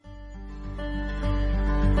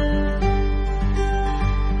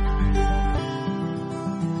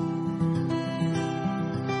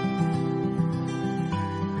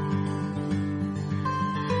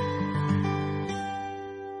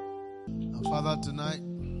Father, tonight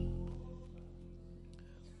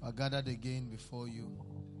I gathered again before you,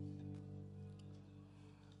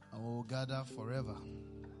 and we will gather forever.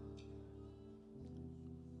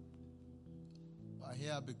 We are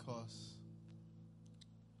here because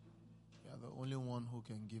you are the only one who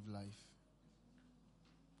can give life.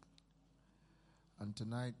 And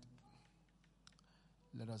tonight,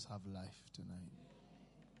 let us have life tonight.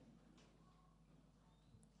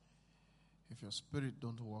 If your spirit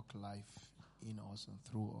don't work life in us and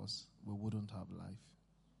through us, we wouldn't have life.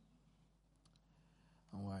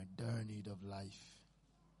 And we're in dire need of life.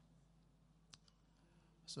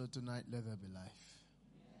 So tonight, let there be life.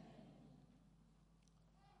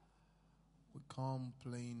 We come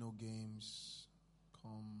playing no games.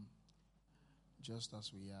 Come just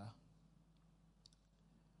as we are.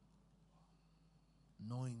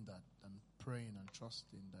 Knowing that and praying and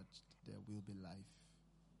trusting that there will be life.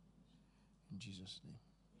 In Jesus' name.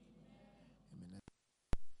 Amen.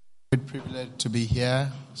 Great privilege to be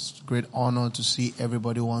here. It's a great honor to see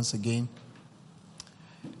everybody once again.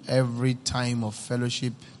 Every time of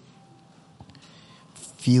fellowship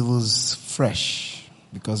feels fresh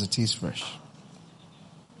because it is fresh.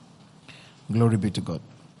 Glory be to God.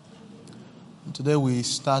 And today we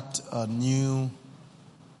start a new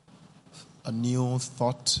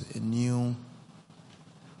thought, a new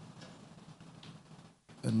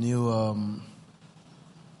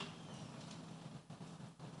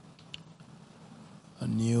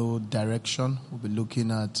direction. We'll be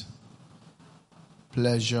looking at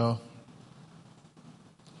pleasure,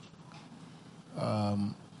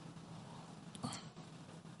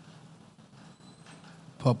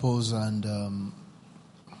 purpose, and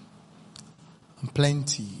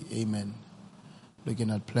plenty. Amen.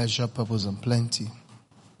 Looking at pleasure, purpose, and plenty.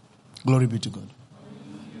 Glory be to God.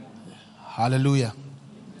 Hallelujah.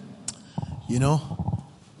 You know,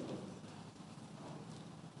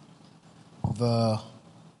 the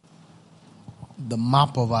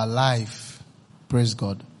map of our life, praise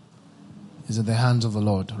God, is in the hands of the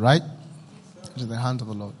Lord, right? It's in the hands of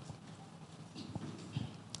the Lord.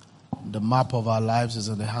 The map of our lives is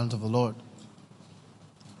in the hands of the Lord.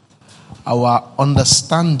 Our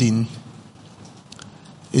understanding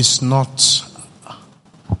is not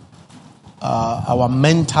our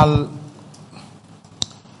mental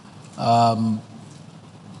and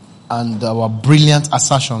our brilliant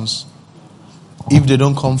assertions. If they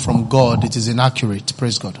don't come from God, it is inaccurate.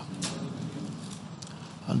 Praise God.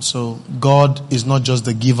 And so God is not just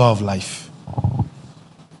the giver of life.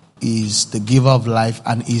 He is the giver of life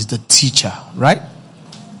and is the teacher, right?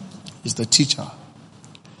 He's the teacher.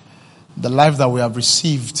 The life that we have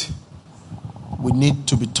received, we need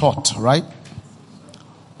to be taught, right?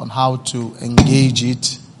 On how to engage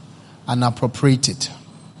it and appropriate it.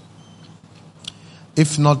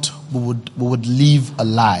 If not, we would live a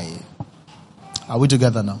lie. Are we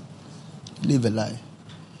together now? Live a lie.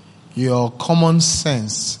 Your common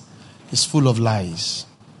sense is full of lies.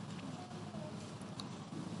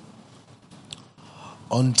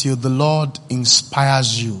 Until the Lord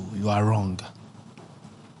inspires you, you are wrong.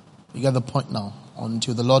 You get the point now?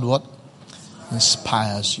 Until the Lord what?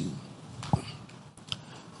 Inspires you.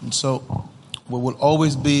 And so, we will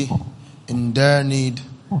always be in dire need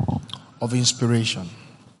of inspiration.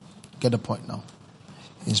 Get the point now?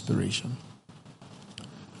 Inspiration.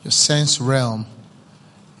 Your sense realm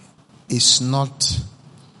is not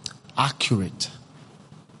accurate.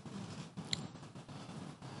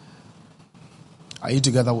 Are you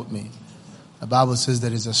together with me? The Bible says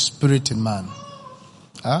there is a spirit in man.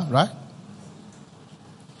 Right?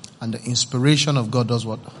 And the inspiration of God does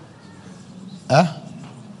what?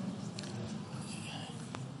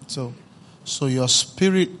 So your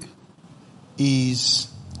spirit is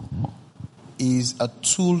a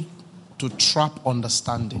tool to trap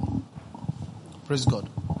understanding. Praise God.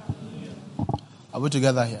 Are we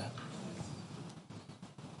together here?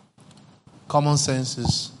 Common sense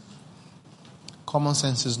is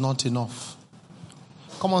not enough.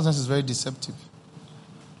 Common sense is very deceptive.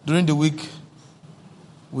 During the week,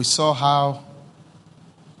 we saw how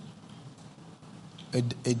a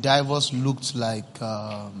divorce looked like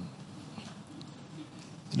a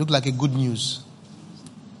good news.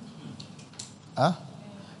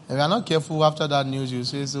 If you are not careful after that news, you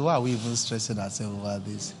say, so why are we even stressing ourselves over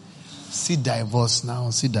this? See divorce now.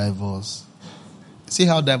 See divorce. See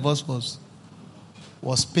how divorce was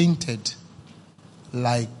painted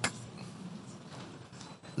like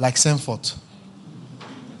Senfort.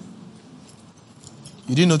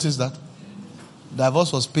 You didn't notice that?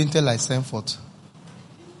 Divorce was painted like Senfort.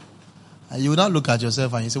 And you will not look at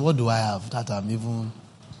yourself and you say, what do I have that I'm even...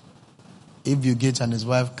 If you get and his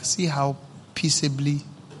wife, see how peaceably,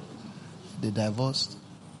 they divorced.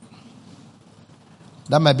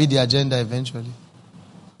 That might be the agenda eventually.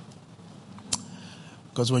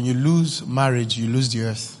 Because when you lose marriage, you lose the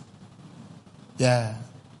earth. Yeah.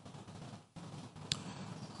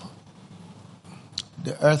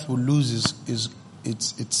 The earth will lose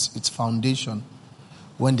its foundation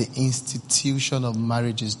when the institution of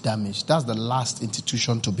marriage is damaged. That's the last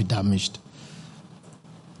institution to be damaged.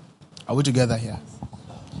 Are we together here?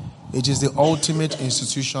 It is the ultimate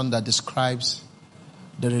institution that describes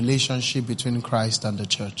the relationship between Christ and the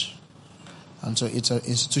church. And so it's an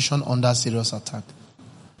institution under serious attack.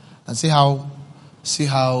 And see how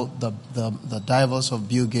the divorce of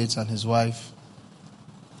Bill Gates and his wife,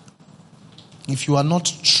 if you are not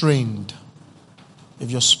trained,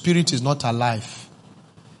 if your spirit is not alive,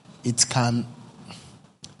 it can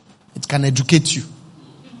educate you.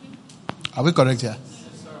 Are we correct here?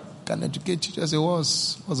 Yes, sir. Can educate you. Just say,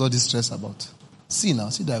 what's all this stress about? See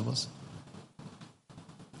divorce.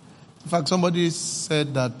 In fact, somebody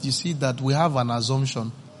said that, you see, that we have an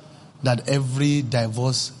assumption that every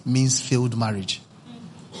divorce means failed marriage.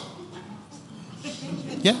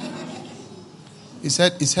 Yeah. He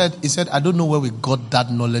said, I don't know where we got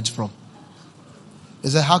that knowledge from. He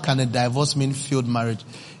said, how can a divorce mean failed marriage?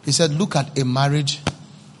 He said, look at a marriage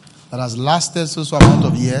that has lasted so amount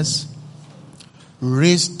of years,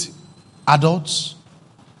 raised adults,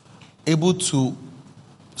 able to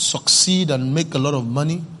succeed and make a lot of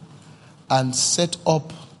money, and set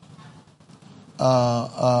up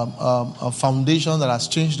a foundation that has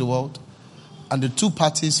changed the world. And the two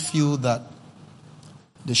parties feel that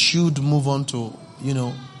they should move on to,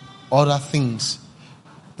 other things.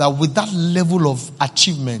 That with that level of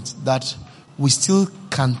achievement, that we still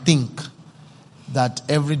can think that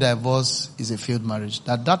every divorce is a failed marriage.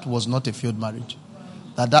 That was not a failed marriage.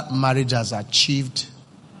 That marriage has achieved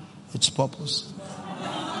its purpose.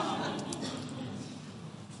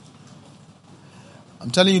 I'm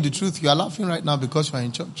telling you the truth. You are laughing right now because you are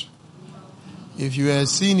in church. If you were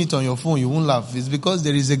seeing it on your phone, you won't laugh. It's because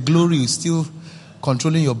there is a glory still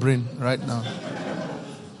controlling your brain right now.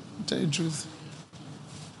 I'll tell you the truth.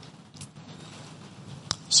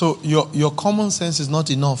 So your common sense is not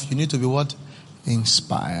enough. You need to be what?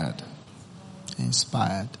 Inspired.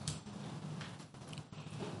 Inspired.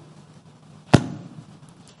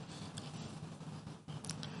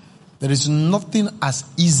 There is nothing as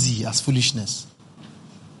easy as foolishness.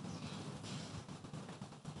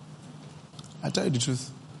 I tell you the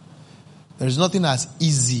truth. There is nothing as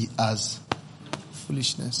easy as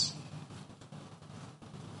foolishness.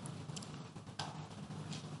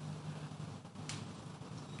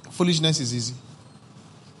 Foolishness is easy.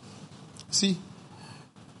 See,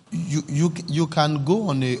 you can go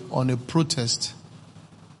on a protest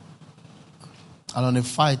and on a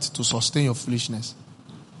fight to sustain your foolishness.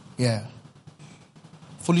 Yeah.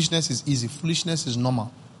 Foolishness is easy. Foolishness is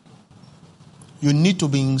normal. You don't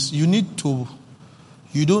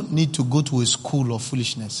need to go to a school of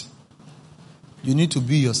foolishness. You need to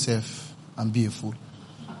be yourself and be a fool.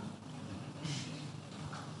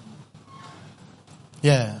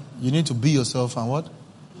 Yeah, you need to be yourself and what?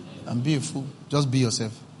 And be a fool. Just be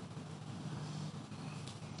yourself.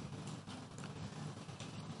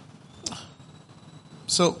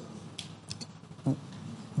 So,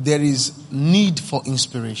 there is need for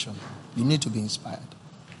inspiration. You need to be inspired.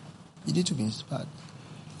 You need to be inspired.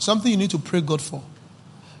 Something you need to pray God for.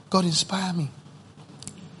 God, inspire me.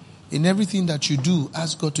 In everything that you do,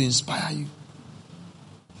 ask God to inspire you.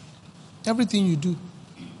 Everything you do.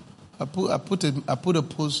 I put a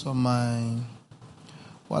post on my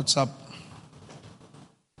WhatsApp.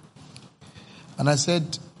 And I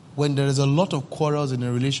said, when there is a lot of quarrels in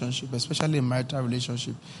a relationship, especially a marital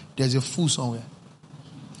relationship, there's a fool somewhere.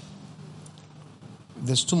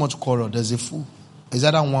 There's too much quarrel, there's a fool. Is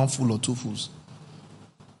either one fool or two fools.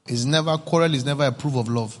 Quarrel is never a proof of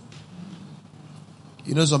love.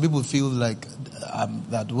 Some people feel like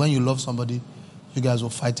that when you love somebody, you guys will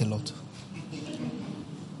fight a lot.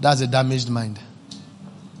 That's a damaged mind.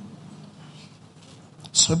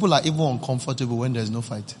 Some people are even uncomfortable when there's no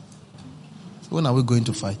fight. So when are we going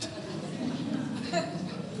to fight?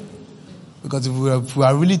 Because if we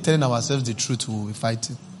are really telling ourselves the truth, we will be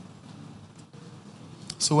fighting.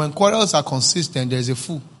 So when quarrels are consistent, there's a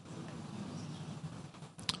fool.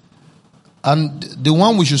 And the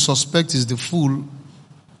one we should suspect is the fool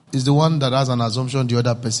is the one that has an assumption the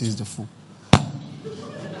other person is the fool.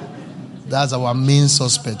 That's our main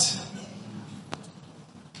suspect.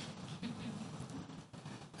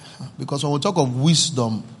 Because when we talk of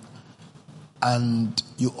wisdom and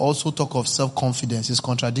you also talk of self-confidence, it's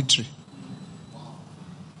contradictory.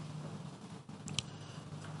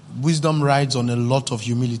 Wisdom rides on a lot of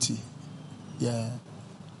humility. Yeah.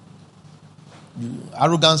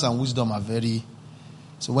 Arrogance and wisdom are very...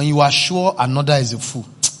 So when you are sure another is a fool,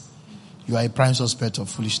 you are a prime suspect of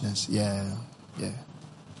foolishness. Yeah.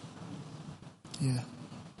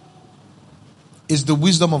 It's the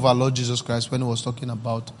wisdom of our Lord Jesus Christ when he was talking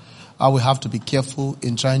about how we have to be careful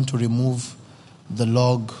in trying to remove the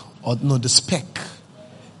log or the speck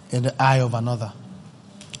in the eye of another.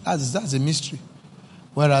 That's a mystery.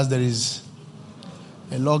 Whereas there is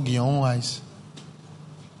a log in your own eyes.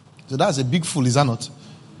 So that's a big fool, is that not?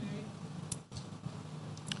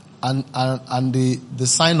 And the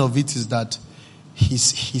sign of it is that he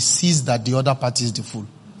sees that the other party is the fool.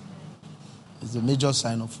 It's a major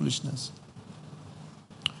sign of foolishness.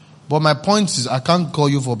 But my point is, I can't call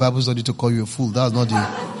you for Bible study to call you a fool. That's not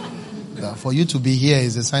the... For you to be here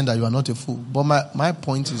is a sign that you are not a fool. But my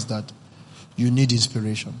point is that you need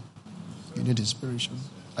inspiration. You need inspiration.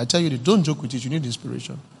 I tell you, don't joke with it. You need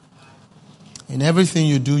inspiration. In everything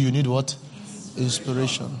you do, you need what?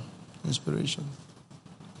 Inspiration. Inspiration.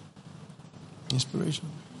 Inspiration.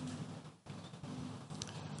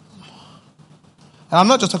 And I'm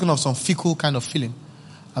not just talking of some fickle kind of feeling.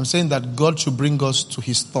 I'm saying that God should bring us to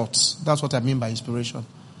his thoughts. That's what I mean by inspiration.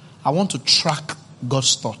 I want to track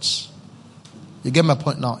God's thoughts. You get my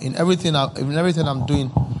point now? In everything I'm doing,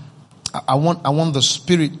 I want the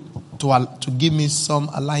Spirit to give me some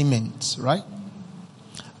alignment, right?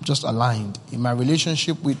 I'm just aligned. In my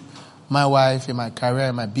relationship with my wife, in my career,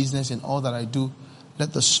 in my business, in all that I do,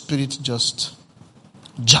 let the Spirit just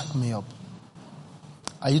jack me up.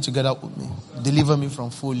 Are you together with me? Deliver me from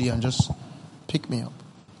folly and just pick me up.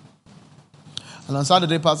 And on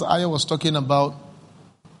Saturday, Pastor Aya was talking about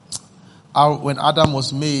how when Adam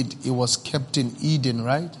was made, he was kept in Eden,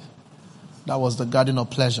 right? That was the garden of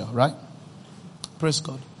pleasure, right? Praise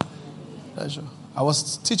God. Pleasure. I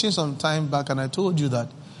was teaching some time back and I told you that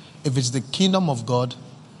if it's the kingdom of God,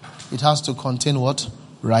 it has to contain what?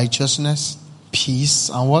 Righteousness, peace,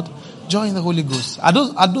 and what? Joy in the Holy Ghost. Are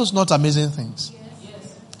those not amazing things?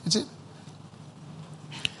 Yes. Is it?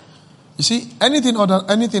 You see, anything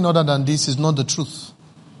other than this is not the truth.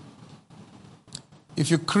 If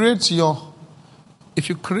you create your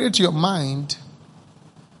mind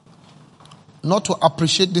not to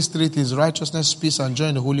appreciate these three things, righteousness, peace, and joy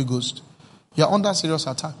in the Holy Ghost, you're under serious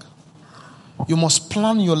attack. You must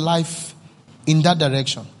plan your life in that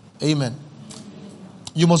direction. Amen.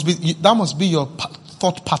 That must be your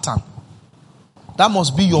thought pattern. That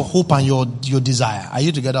must be your hope and your desire. Are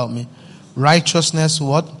you together with me? Righteousness,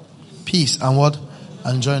 what? Peace, and what?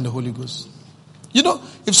 And joy in the Holy Ghost. You know,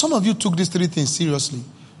 if some of you took these three things seriously,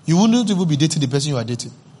 you wouldn't even be dating the person you are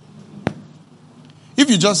dating. If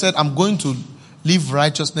you just said, I'm going to live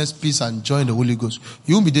righteousness, peace, and joy in the Holy Ghost,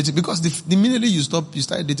 you won't be dating, because the minute you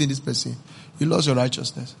started dating this person, you lost your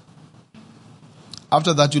righteousness.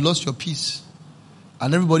 After that, you lost your peace.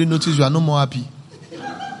 And everybody noticed you are no more happy.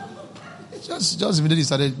 Just immediately you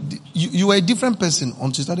started, you were a different person until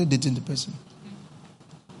you started dating the person.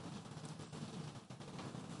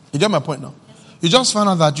 You get my point now? You just found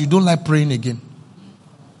out that you don't like praying again.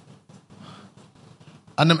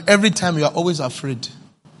 And then every time you are always afraid.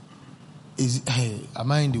 Hey,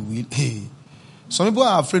 am I in the will? Hey. Some people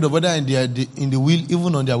are afraid of whether in the will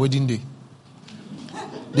even on their wedding day.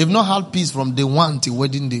 They've not had peace from day one till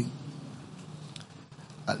wedding day.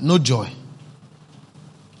 No joy.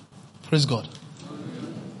 Praise God.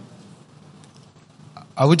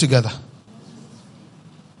 Are we together?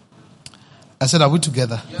 I said, are we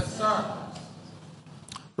together? Yes, sir.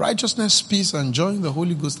 Righteousness, peace, and joy in the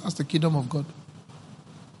Holy Ghost. That's the kingdom of God.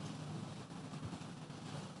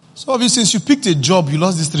 So obviously, since you picked a job, you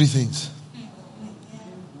lost these three things.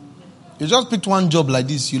 You just picked one job like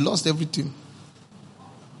this, you lost everything.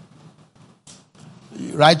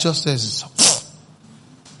 Righteousness,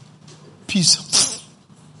 peace,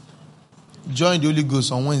 joy in the Holy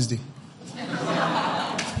Ghost on Wednesday.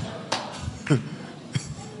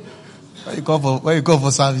 Where you call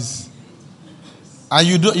for service, and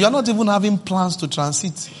you are not even having plans to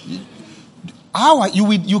transit.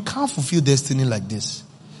 You can't fulfill destiny like this.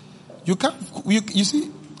 You can't. You see,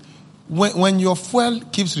 when your fuel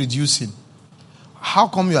keeps reducing, how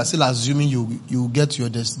come you are still assuming you get to your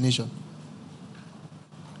destination?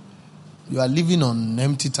 You are living on an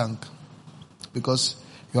empty tank because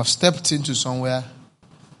you have stepped into somewhere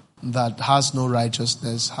that has no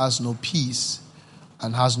righteousness, has no peace,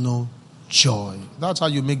 and has no joy. That's how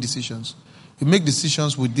you make decisions. You make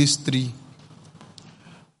decisions with these three.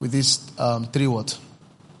 With these three what?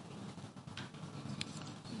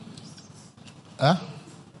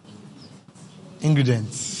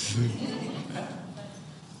 Ingredients.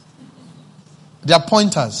 They are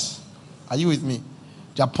pointers. Are you with me?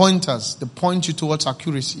 They are pointers. They point you towards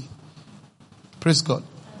accuracy. Praise God.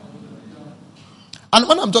 And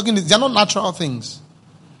when I'm talking, they are not natural things.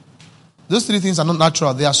 Those three things are not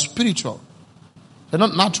natural. They are spiritual. They're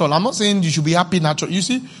not natural. I'm not saying you should be happy natural. You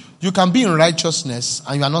see, you can be in righteousness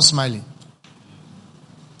and you are not smiling.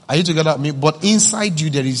 Are you together with me? But inside you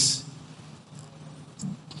there is...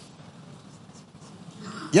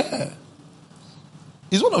 Yeah.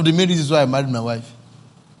 It's one of the main reasons why I married my wife.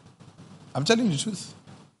 I'm telling you the truth.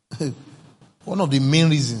 One of the main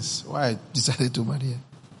reasons why I decided to marry her.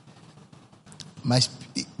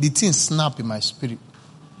 The thing snapped in my spirit.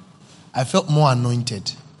 I felt more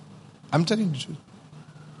anointed. I'm telling you the truth.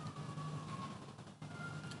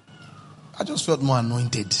 I just felt more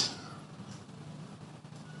anointed.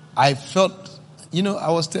 I felt,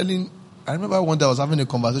 I remember one day I was having a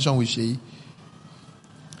conversation with Sheyi.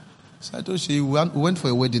 So I told Sheyi, we went for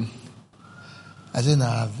a wedding. I said,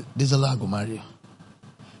 this is a lot I go marry you.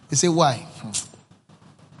 He said, why?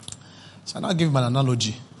 So I now give him an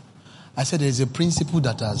analogy. I said, there is a principle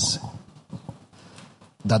that has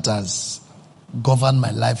governed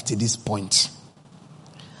my life to this point.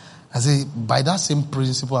 I say, by that same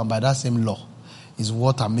principle and by that same law is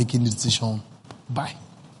what I'm making the decision by.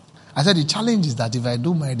 I said, the challenge is that if I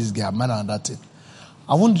do marry this girl, I'm married on that thing.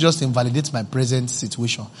 I won't just invalidate my present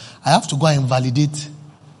situation. I have to go and invalidate.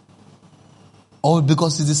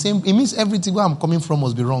 Because it's the same. It means everything where I'm coming from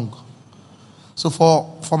must be wrong. So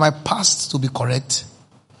for my past to be correct,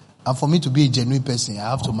 and for me to be a genuine person, I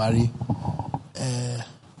have to marry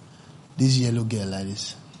this yellow girl like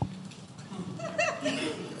this.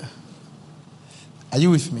 Are you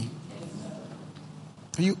with me?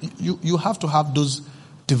 You have to have those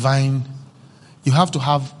divine, you have to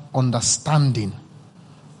have understanding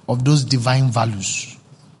of those divine values.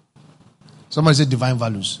 Somebody say divine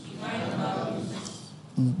values. Divine values.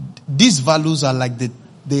 These values are like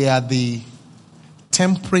they are the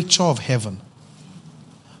temperature of heaven.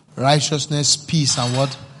 Righteousness, peace, and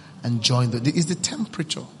what? And joy. It's the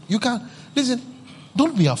temperature. You can, listen,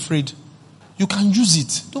 don't be afraid. You can use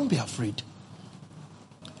it. Don't be afraid.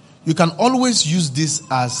 You can always use this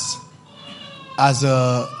as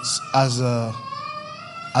a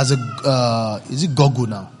is it goggle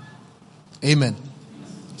now? Amen.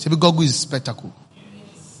 See, goggle is spectacle.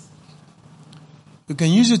 You can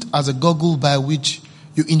use it as a goggle by which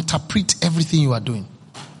you interpret everything you are doing.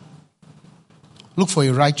 Look for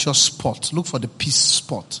a righteous spot. Look for the peace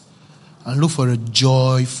spot. And look for a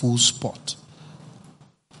joyful spot.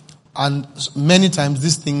 And many times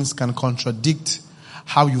these things can contradict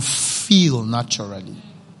how you feel naturally.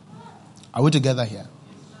 Are we together here?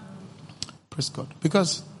 Praise God.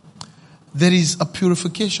 Because there is a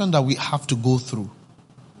purification that we have to go through.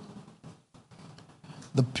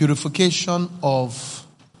 The purification of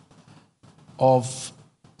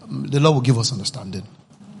the Lord will give us understanding.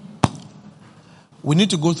 We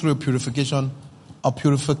need to go through a purification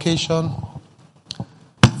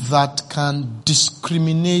that can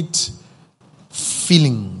discriminate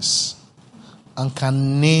feelings and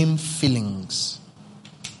can name feelings.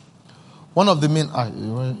 One of the main...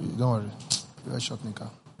 don't worry. You wear short knicker.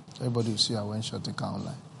 Everybody will see I wear short knicker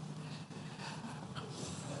online.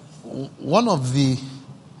 One of the...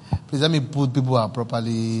 Please let me put people who are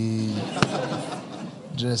properly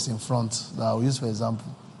dressed in front. That I'll use for example.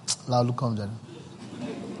 Look, come, Jerry.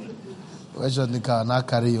 Wear short knicker and now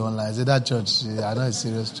carry you online. I say that church, I know it's a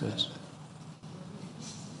serious church.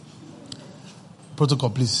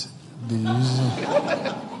 Protocol, please. They using...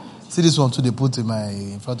 See this one too, they put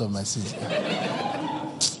in front of my seat.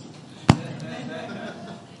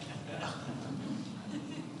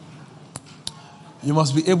 You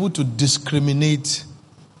must be able to discriminate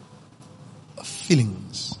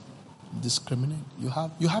feelings. Discriminate. You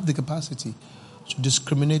have the capacity to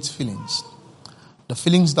discriminate feelings. The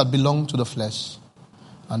feelings that belong to the flesh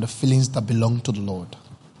and the feelings that belong to the Lord.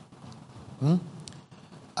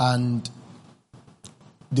 And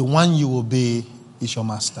the one you obey is your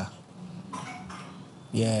master.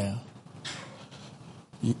 Yeah.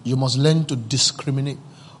 You must learn to discriminate.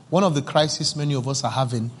 One of the crises many of us are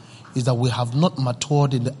having is that we have not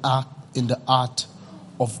matured in the art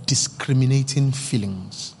of discriminating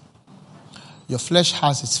feelings. Your flesh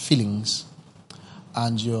has its feelings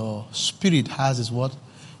and your spirit has its what?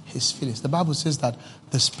 His feelings. The Bible says that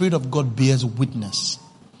the Spirit of God bears witness.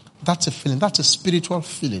 That's a feeling. That's a spiritual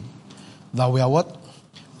feeling. That we are what?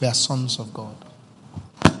 We are sons of God.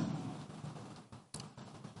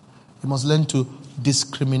 You must learn to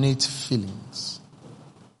discriminate feelings.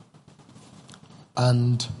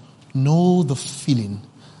 And know the feeling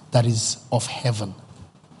that is of heaven.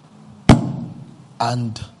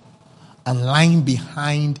 and lying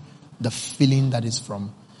behind the feeling that is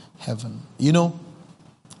from heaven. You know,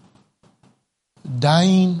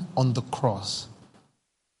 dying on the cross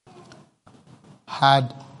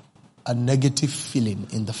had a negative feeling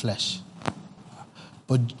in the flesh.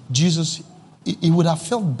 But Jesus, he would have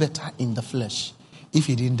felt better in the flesh if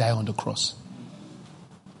he didn't die on the cross.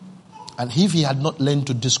 And if he had not learned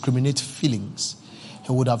to discriminate feelings,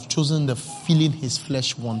 he would have chosen the feeling his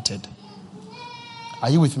flesh wanted. Are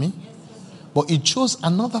you with me? But he chose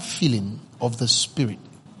another feeling of the spirit,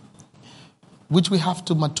 which we have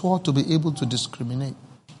to mature to be able to discriminate.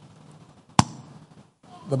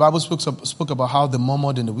 The Bible spoke about how they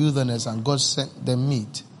murmured in the wilderness and God sent them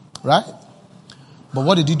meat. Right? But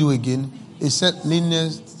what did he do again? He sent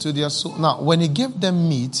leanness to their soul. Now, when he gave them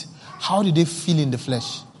meat, how did they feel in the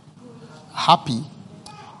flesh? Happy.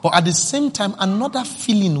 But at the same time, another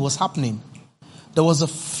feeling was happening. There was a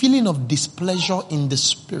feeling of displeasure in the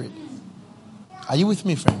spirit. Are you with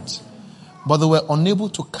me, friends? But they were unable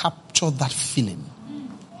to capture that feeling.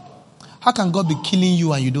 How can God be killing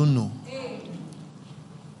you and you don't know?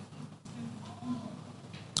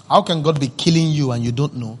 How can God be killing you and you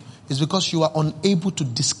don't know? It's because you are unable to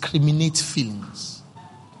discriminate feelings.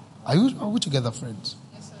 Are we together, friends?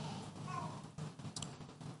 Yes, sir.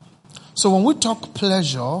 So when we talk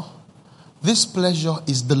pleasure, this pleasure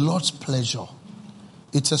is the Lord's pleasure.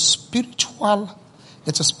 It's a spiritual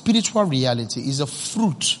reality. It's a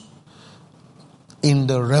fruit in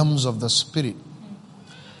the realms of the spirit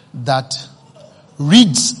that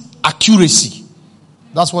reads accuracy.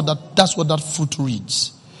 That's what that fruit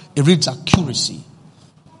reads. It reads accuracy.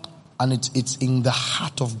 And it's in the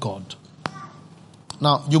heart of God.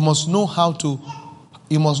 Now, you must know how to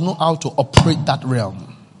operate that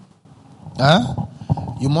realm.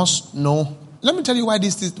 You must know. Let me tell you why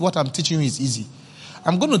what I'm teaching you is easy.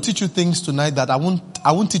 I'm going to teach you things tonight that I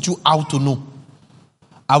won't teach you how to know.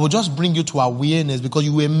 I will just bring you to awareness because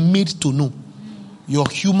you were made to know. Your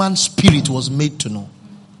human spirit was made to know.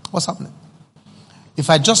 What's happening? If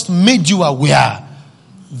I just made you aware,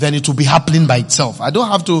 then it will be happening by itself. I don't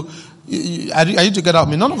have to. Are you together with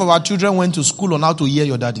me? None of our children went to school on how to hear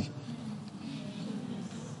your daddy.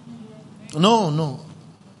 No.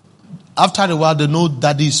 After a while, they know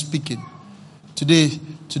daddy is speaking.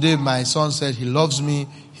 Today, my son said he loves me,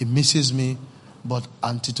 he misses me, but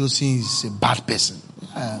Auntie Tosin is a bad person.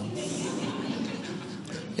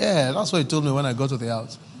 Yeah, that's what he told me when I got to the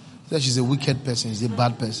house. He said she's a wicked person, she's a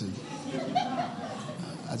bad person.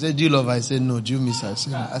 I said, do you love her? I said, no. Do you miss her?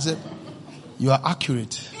 I said, you are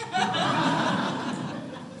accurate.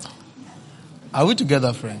 Are we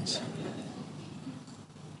together, friends?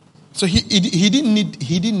 So he didn't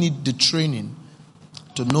need the training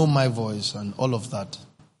to know my voice and all of that.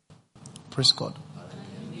 Praise God.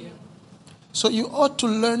 So you ought to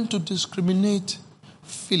learn to discriminate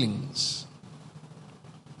feelings.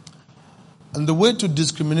 And the way to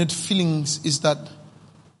discriminate feelings is that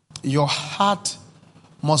your heart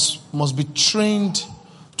must be trained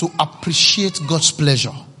to appreciate God's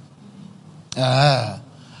pleasure. A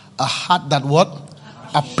heart that what?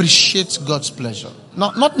 Appreciates God's pleasure.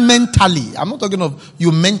 Not mentally. I'm not talking of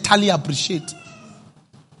you mentally appreciate.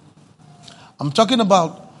 I'm talking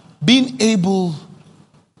about being able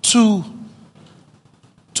to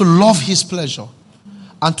love His pleasure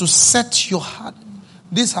and to set your heart.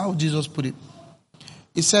 This is how Jesus put it.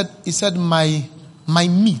 He said, my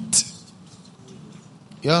meat.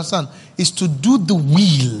 You understand? Is to do the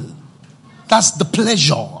will. That's the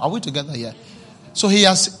pleasure. Are we together here? So he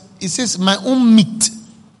says, my own meat,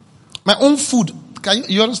 my own food. Can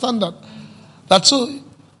you understand that? That's so.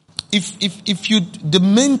 If the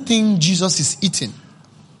main thing Jesus is eating,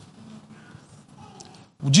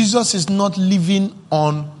 Jesus is not living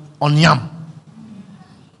on yam.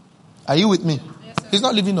 Are you with me? Yes, sir. He's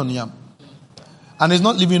not living on yam, and he's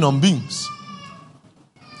not living on beans.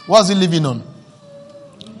 What's he living on?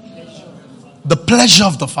 The pleasure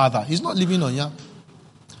of the Father. He's not living on yam.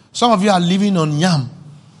 Some of you are living on yam.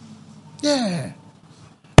 Yeah.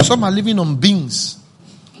 Some are living on beans.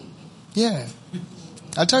 Yeah.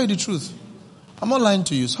 I'll tell you the truth. I'm not lying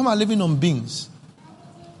to you. Some are living on beans.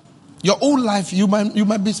 Your whole life, you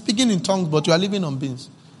might be speaking in tongues, but you are living on beans.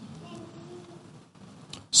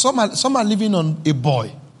 Some are living on a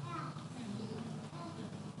boy.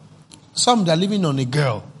 Some they are living on a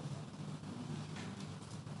girl.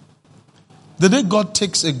 The day God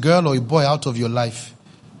takes a girl or a boy out of your life,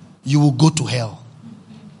 you will go to hell.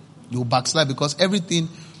 You will backslide because everything,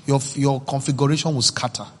 your configuration will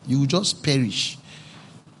scatter. You will just perish.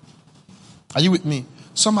 Are you with me?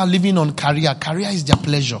 Some are living on career. Career is their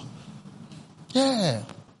pleasure. Yeah.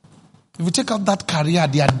 If you take out that career,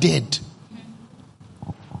 they are dead.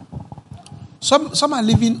 Some are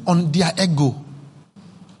living on their ego.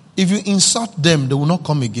 If you insult them, they will not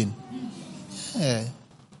come again. Yeah.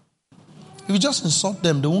 If you just insult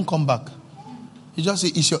them, they won't come back. You just say,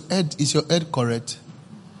 is your head correct?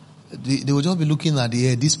 They will just be looking at the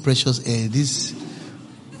air, this precious air, this.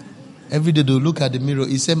 Every day they will look at the mirror.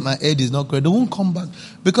 He said, my head is not correct. They won't come back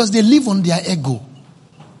because they live on their ego.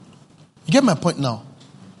 You get my point now?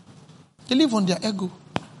 They live on their ego.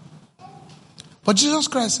 But Jesus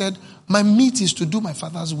Christ said, my meat is to do my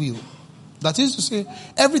Father's will. That is to say,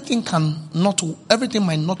 everything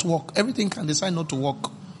might not work. Everything can decide not to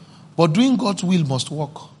work. But doing God's will must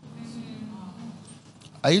work.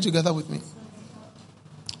 Are you together with me?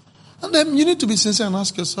 And then you need to be sincere and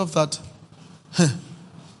ask yourself that,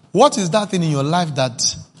 what is that thing in your life that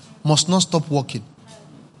must not stop working?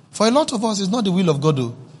 For a lot of us, it's not the will of God,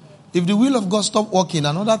 though. If the will of God stop working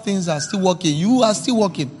and other things are still working, you are still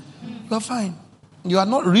working. You are fine. You are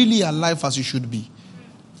not really alive as you should be.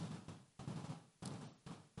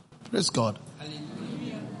 Praise God.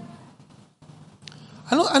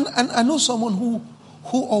 I know someone who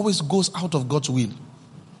always goes out of God's will.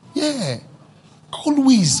 Yeah.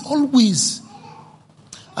 Always.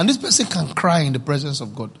 And this person can cry in the presence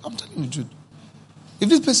of God. I'm telling you the truth. If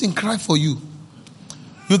this person cry for you,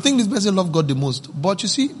 you think this person loves God the most. But you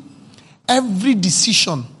see, every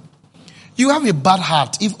decision, you have a bad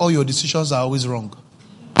heart if all your decisions are always wrong.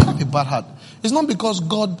 You have a bad heart. It's not because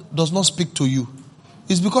God does not speak to you.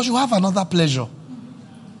 It's because you have another pleasure.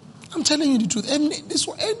 I'm telling you the truth.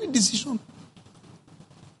 Any decision.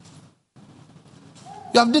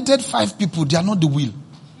 You have dated 5 people. They are not the will.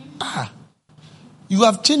 You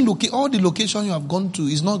have changed all the location you have gone to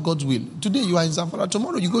is not God's will. Today you are in Zamfara.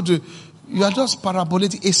 Tomorrow you are just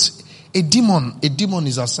parabolating. A demon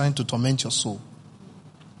is assigned to torment your soul.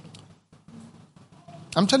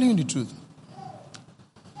 I'm telling you the truth.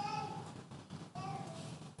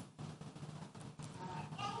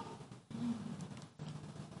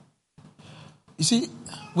 You see,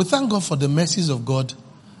 we thank God for the mercies of God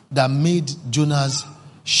that made Jonah's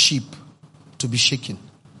ship to be shaken.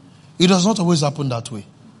 It does not always happen that way.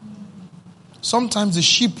 Sometimes the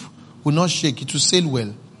ship will not shake. It will sail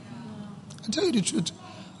well. I tell you the truth.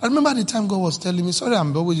 I remember the time God was telling me, sorry,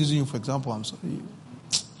 I'm always using you for example. I'm sorry.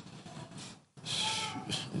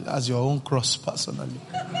 As your own cross personally.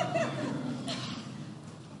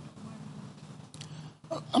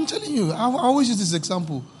 I'm telling you, I always use this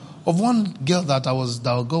example of one girl that I was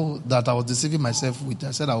deceiving myself with. I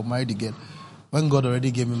said I would marry the girl when God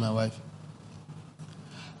already gave me my wife.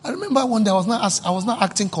 I remember one day I was not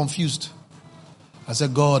acting confused. I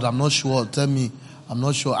said, God, I'm not sure. Tell me, I'm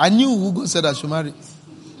not sure. I knew who God said I should marry.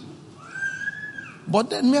 But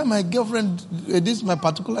then me and my girlfriend, this is my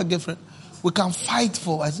particular girlfriend, we can fight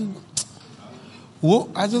for. I said, whoa,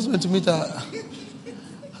 I just went to meet her.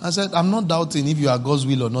 I said, I'm not doubting if you are God's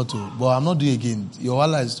will or not, but I'm not doing it again. Your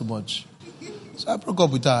wallet is too much. So I broke up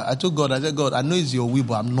with her. I told God, I said, God, I know it's your will,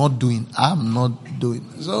 but I'm not doing.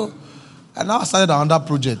 So, and now I started another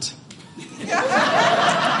project. Yeah.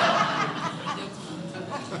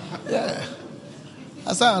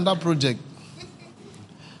 I started another project.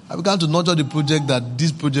 I began to nurture the project that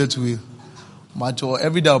this project will mature.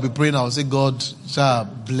 Every day I'll be praying. I'll say, God, shall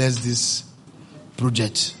bless this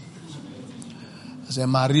project. I said,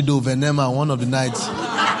 Marido Venema, one of the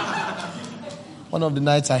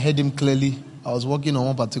nights I heard him clearly. I was walking on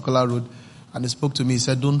one particular road and he spoke to me. He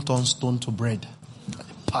said, don't turn stone to bread.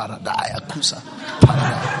 Paradise.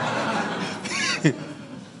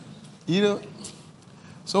 You know,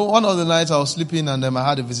 so one of the nights I was sleeping and then I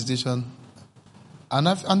had a visitation. And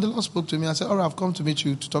the Lord spoke to me. I said, all right, I've come to meet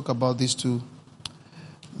you to talk about these two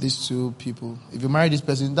people. If you marry this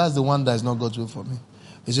person, that's the one that is not God's will for me.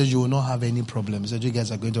 He said, you will not have any problem. He said, you guys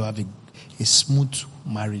are going to have a smooth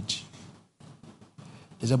marriage.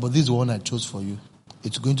 He said, but this is the one I chose for you.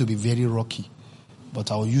 It's going to be very rocky,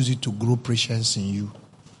 but I will use it to grow patience in you.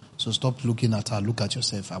 So stop looking at her. Look at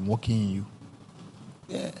yourself. I'm working in you.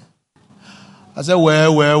 Yeah. I said, where?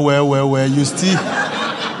 You still...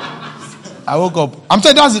 I woke up. I'm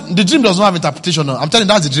telling you, the dream does not have interpretation. I'm telling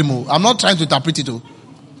you, that's the dream. I'm not trying to interpret it.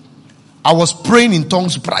 I was praying in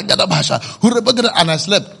tongues, and I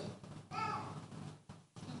slept.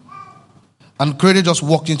 And Creator just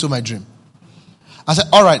walked into my dream. I said,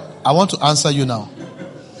 all right, I want to answer you now.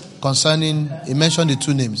 Concerning, he mentioned the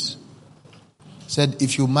 2 names. He said,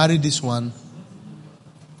 if you marry this one,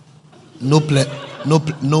 no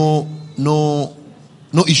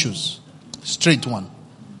issues. Straight one.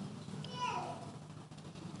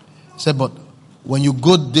 He said, but when you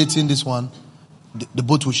go dating this one, the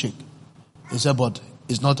boat will shake. He said, but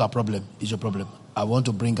it's not a problem. It's your problem. I want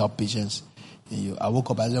to bring out patience in you. I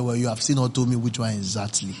woke up and said, well, you have seen or told me which one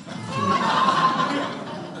exactly.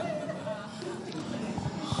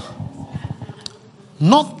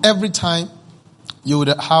 Not every time you would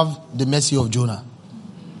have the mercy of Jonah.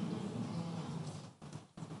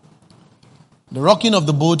 The rocking of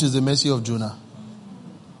the boat is the mercy of Jonah.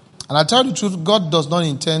 And I tell you the truth, God does not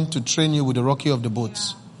intend to train you with the rocking of the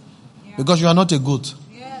boats. Because you are not a goat.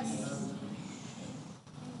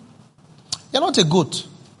 You're not a goat.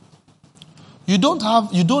 You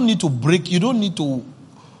don't need to break, you don't need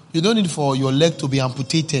for your leg to be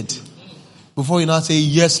amputated before you now say,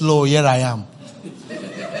 yes, Lord, here I am.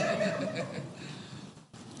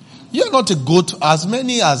 You're not a goat. As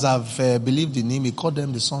many as have believed in him, he called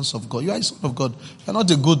them the sons of God. You are a son of God. You're not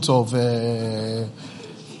a goat of...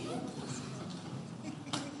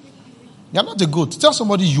 You're not a goat. Tell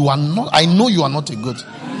somebody you are not. I know you are not a goat.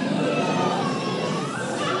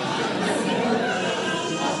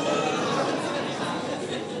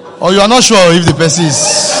 Or you are not sure if the person is...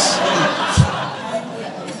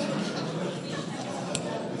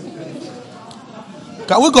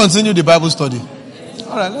 Can we continue the Bible study?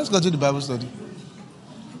 All right, let's go to the Bible study.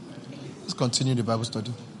 Let's continue the Bible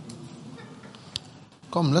study.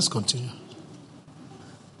 Come, let's continue.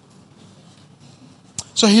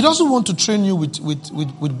 So he doesn't want to train you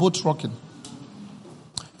with boat rocking.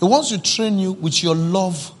 He wants to train you with your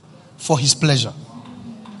love for his pleasure.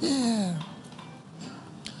 Yeah.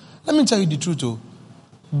 Let me tell you the truth, though.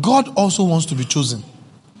 God also wants to be chosen.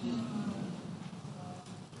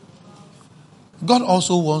 God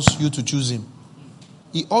also wants you to choose him.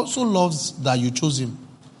 He also loves that you chose him.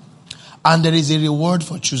 And there is a reward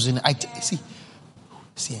for choosing.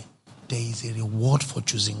 See, there is a reward for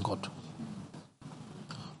choosing God.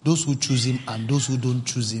 Those who choose him and those who don't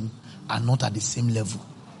choose him are not at the same level.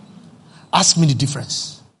 Ask me the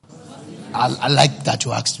difference. I like that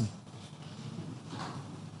you asked me.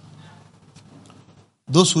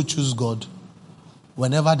 Those who choose God,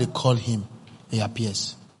 whenever they call him, he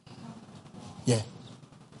appears. Yeah.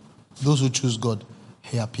 Those who choose God,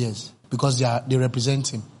 he appears. Because they represent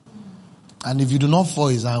him. And if you do not fall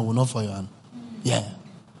his hand, will not fall your hand. Yeah.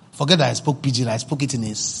 Forget that I spoke pidgin. I spoke it in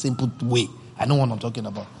a simple way. I know what I'm talking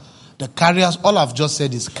about. The carriers, all I've just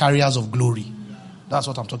said is carriers of glory. That's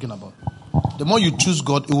what I'm talking about. The more you choose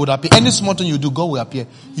God, it would appear. Any small thing you do, God will appear.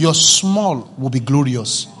 Your small will be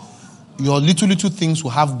glorious. Your little things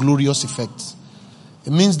will have glorious effects.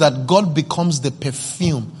 It means that God becomes the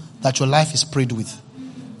perfume that your life is sprayed with.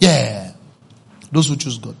 Yeah. Those who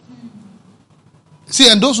choose God. See,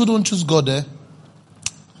 and those who don't choose God,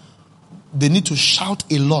 they need to shout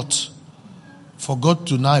a lot for God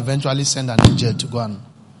to now eventually send an angel to go and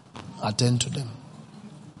attend to them.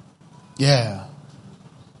 Yeah.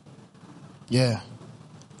 Yeah.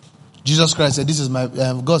 Jesus Christ said, this is my,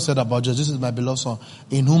 God said about Jesus, this is my beloved son,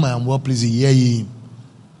 in whom I am well pleased, hear ye him.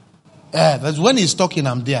 Yeah, that's when he's talking,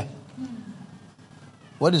 I'm there.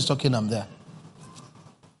 When he's talking, I'm there.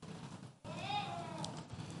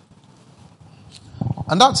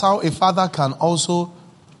 And that's how a father can also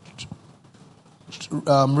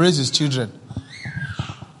raise his children.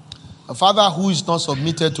 A father who is not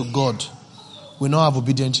submitted to God will not have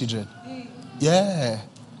obedient children. Yeah.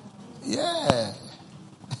 Yeah.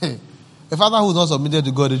 A father who is not submitted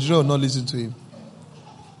to God, the children will not listen to him.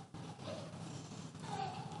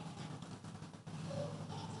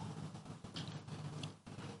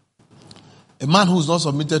 A man who is not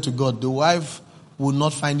submitted to God, the wife will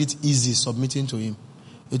not find it easy submitting to him.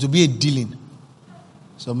 It will be a dealing.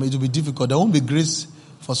 So it will be difficult. There won't be grace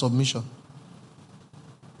for submission.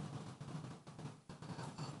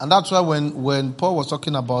 And that's why when Paul was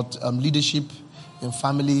talking about leadership in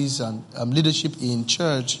families and leadership in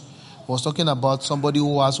church, he was talking about somebody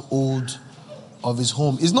who has hold of his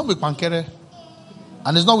home. It's not with pankere.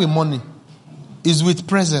 And it's not with money. It's with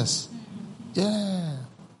presence. Yeah.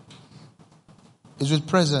 It's with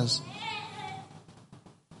presence.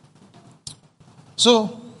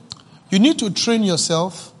 So, you need to train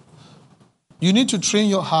yourself. You need to train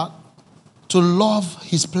your heart to love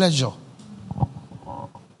his pleasure.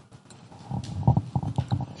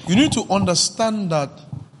 You need to understand that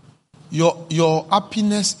your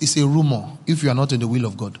happiness is a rumor if you are not in the will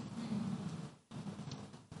of God.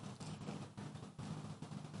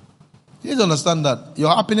 You need to understand that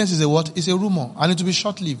your happiness is a what? It's a rumor. And it will be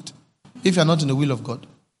short-lived if you are not in the will of God.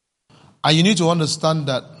 And you need to understand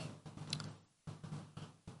that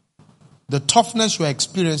the toughness you are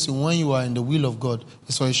experiencing when you are in the will of God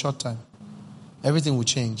is for a short time. Everything will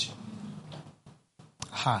change.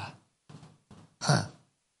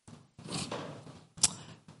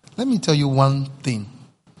 Let me tell you one thing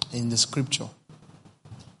in the scripture.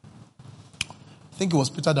 I think it was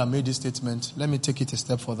Peter that made this statement. Let me take it a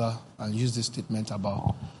step further and use this statement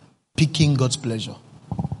about picking God's pleasure.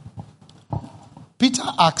 Peter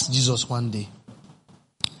asked Jesus one day.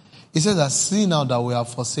 He says that, see now that we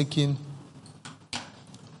have forsaken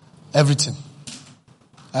everything.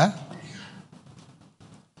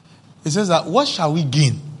 He says that, what shall we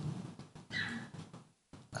gain?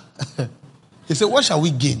 He said, what shall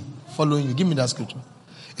we gain following you? Give me that scripture.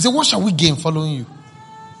 He said, what shall we gain following you?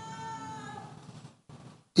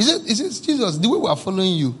 He says, Jesus, the way we are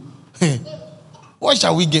following you, what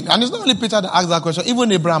shall we gain? And it's not only Peter that asked that question. Even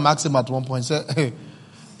Abraham asked him at one point, said, hey,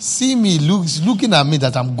 see me, looking at me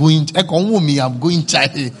that I'm going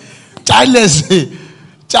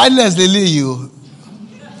childless, you.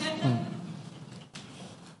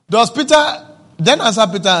 Does Peter then answer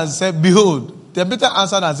Peter and said, behold? Then Peter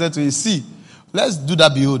answered and said to him, see, let's do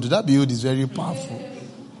that behold. That behold is very powerful.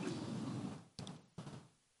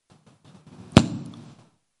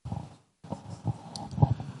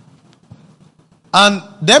 And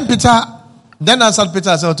then answered Peter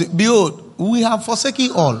and said, behold, we have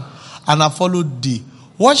forsaken all and have followed thee.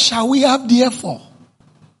 What shall we have therefore?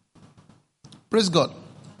 Praise God.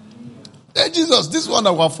 Hey Jesus, this one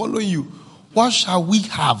that we are following you, what shall we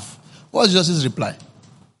have? What is Jesus' reply?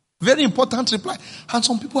 Very important reply. And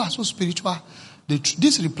some people are so spiritual.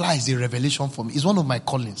 This reply is a revelation for me. It's one of my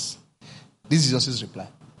callings. This is Jesus' reply.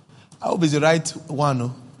 I hope it's the right one.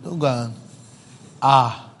 No? Don't go and...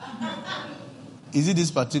 Is it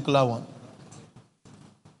this particular one?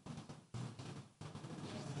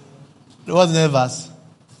 What's the verse?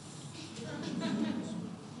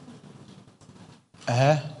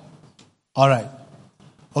 All right.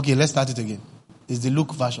 Okay, let's start it again. It's the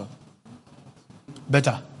Luke version.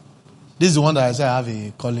 Better. This is the one that I say I have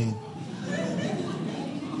a calling.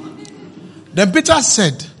 Then Peter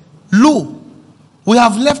said, lo, we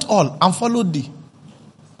have left all and followed thee.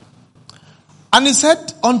 And he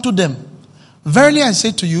said unto them, verily I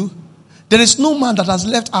say to you, there is no man that has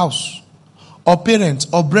left house, or parents,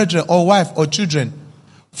 or brethren, or wife, or children,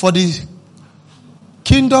 for the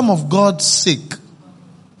kingdom of God's sake,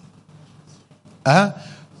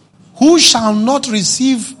 who shall not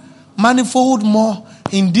receive manifold more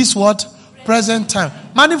in this what? Present time.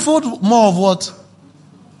 Manifold more of what?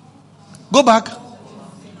 Go back.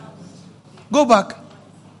 Go back.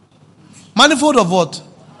 Manifold of what?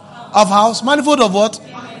 Of house. Manifold of what?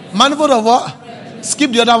 Manifold of what?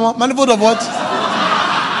 Skip the other one. Manifold of what?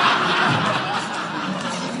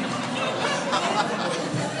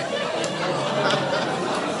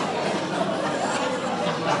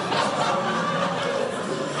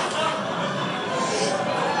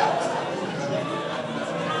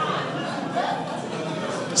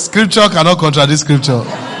 Scripture cannot contradict scripture.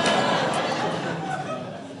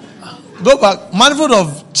 Go back. Manifold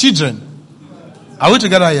of children. Are we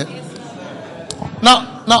together here?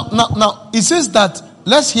 Now, it says that,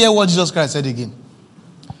 let's hear what Jesus Christ said again.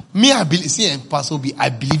 Me, I believe, see, and Pastor B, I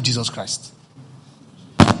believe Jesus Christ.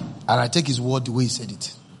 And I take his word the way he said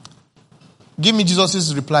it. Give me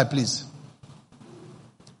Jesus' reply, please.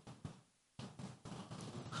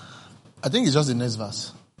 I think it's just the next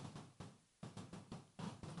verse.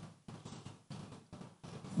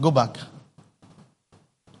 Go back.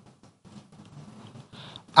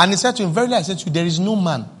 And he said to him, verily I said to you, there is no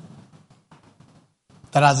man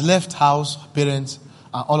that has left house, parents,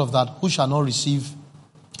 and all of that, who shall not receive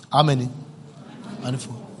how many?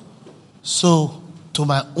 Manifold. So, to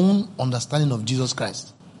my own understanding of Jesus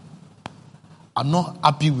Christ, I'm not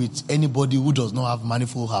happy with anybody who does not have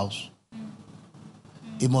manifold house.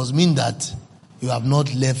 It must mean that you have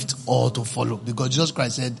not left all to follow. Because Jesus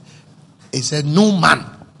Christ said, he said, no man.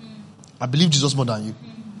 I believe Jesus more than you.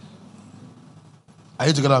 Are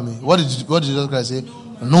you together with me? What did Jesus Christ say?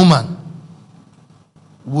 No man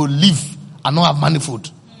will live and not have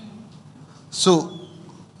manifold. So,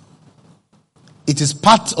 it is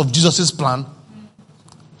part of Jesus' plan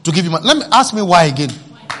to give you money. Let me ask me why again.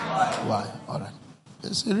 Why? All right.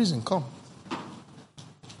 There's a reason. Come.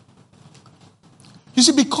 You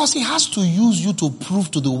see, because he has to use you to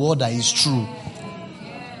prove to the world that it's true.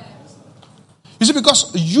 You see,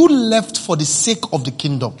 because you left for the sake of the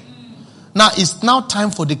kingdom. Now, it's now time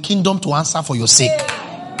for the kingdom to answer for your sake.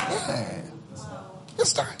 Yeah.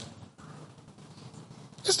 It's time.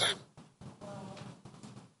 It's time.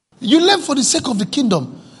 You left for the sake of the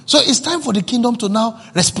kingdom. So it's time for the kingdom to now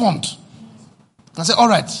respond. And say, all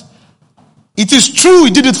right, it is true he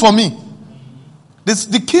did it for me.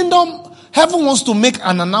 The kingdom, heaven wants to make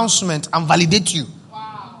an announcement and validate you.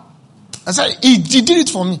 Wow. And say, he did it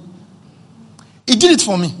for me. He did it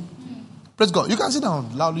for me. Praise God. You can sit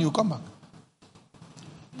down loudly, you come back.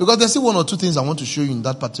 Because there's still one or two things I want to show you in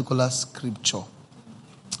that particular scripture.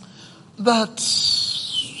 That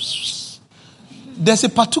there's a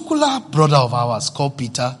particular brother of ours called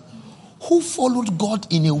Peter who followed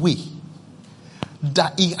God in a way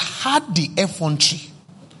that he had the effrontery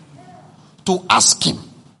to ask him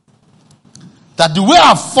that the way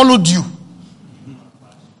I followed you,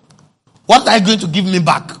 what are you going to give me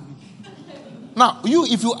back? Now,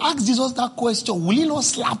 if you ask Jesus that question, will he not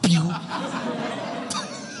slap you?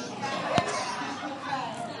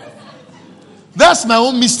 That's my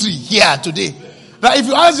own mystery here today. That if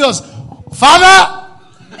you ask Jesus, Father,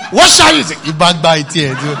 what shall you say? You back by it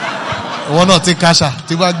here. You want not take cash out.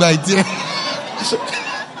 You back by it here.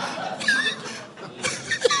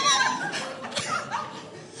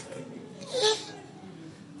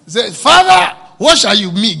 Say, Father, what shall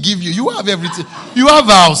give you? You have everything. You have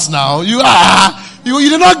house now. You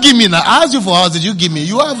did not give me now. I asked you for house. Did you give me?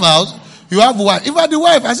 You have house. You have wife. If I had the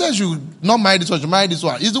wife, I said you should not marry this one. You marry this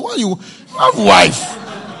one. It's the one you have wife.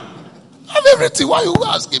 Have everything. Why are you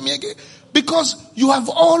asking me again? Because you have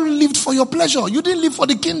all lived for your pleasure. You didn't live for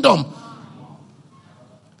the kingdom.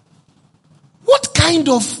 What kind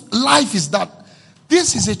of life is that?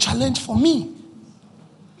 This is a challenge for me.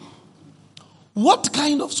 What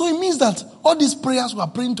kind of... So it means that all these prayers we are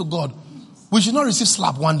praying to God, we should not receive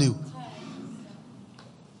slap one day.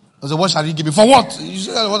 I said, what shall he give you? For what?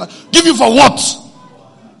 Give you for what?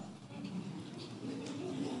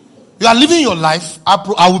 You are living your life.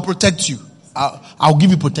 I will protect you. I'll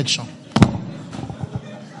give you protection.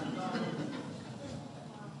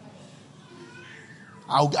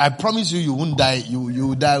 I promise you won't die. You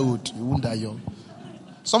will die old. You won't die young.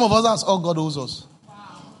 Some of us, that's all God owes us.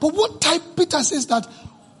 But what type? Peter says that.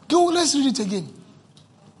 Go, let's read it again.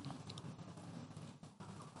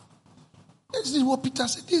 This is what Peter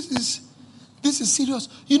said. This is serious.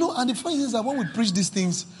 You know, and the funny thing is that when we preach these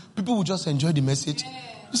things, people will just enjoy the message.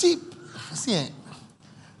 You see,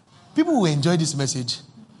 people will enjoy this message.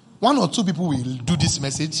 One or two people will do this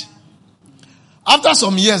message. After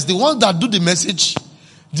some years, the ones that do the message,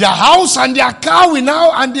 their house and their car will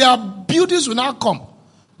now, and their buildings will now come.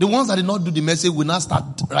 The ones that did not do the message will now start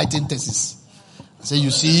writing theses. Say, you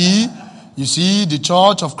see the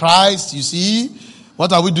church of Christ, you see,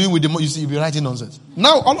 what are we doing with the, you see, you'll be writing nonsense.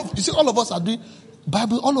 Now, all of us are doing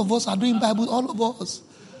Bible, all of us are doing Bible, all of us.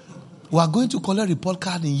 We are going to collect report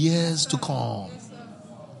card in years to come.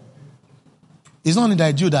 It's not only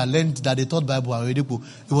that Jew that learned that they taught Bible already.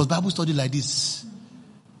 It was Bible study like this.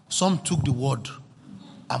 Some took the word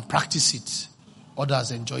and practiced it. Others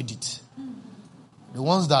enjoyed it. The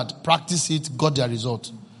ones that practiced it got their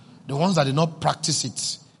result. The ones that did not practice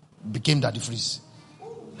it became daddy freeze.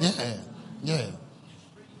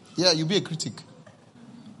 Yeah, you be a critic.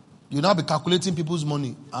 You now be calculating people's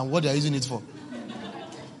money and what they are using it for.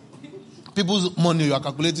 People's money, you are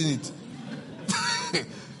calculating it.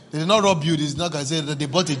 They did not rob you. It's not going to say that they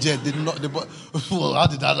bought a jet. They did not. Well, how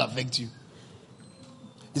did that affect you?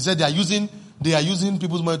 He said they are using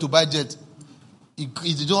people's money to buy jet. You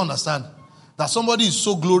don't understand that somebody is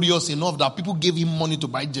so glorious enough that people gave him money to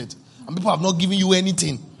buy jet, and people have not given you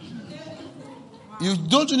anything. You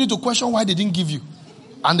need to question why they didn't give you,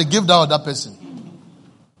 and they gave that other person.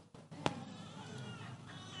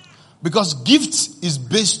 Because gifts,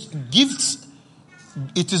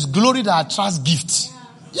 it is glory that attracts gifts.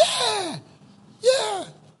 Yeah.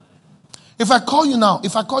 If I call you now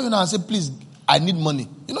and say, please, I need money,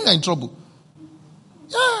 you know you're in trouble.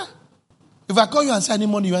 Yeah. If I call you and say I need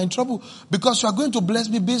money, you are in trouble because you are going to bless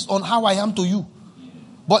me based on how I am to you.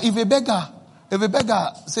 But if a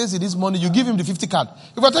beggar says he needs money, you give him the 50 card.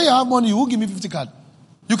 If I tell you I have money, you won't give me 50 card.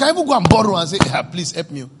 You can even go and borrow and say, please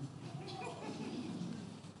help me.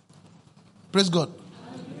 Praise God.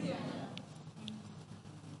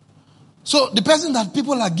 So the person that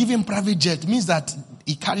people are giving private jet means that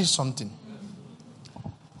he carries something.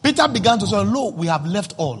 Peter began to say, "Lo, we have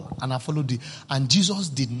left all and have followed thee." And Jesus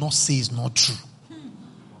did not say it's not true.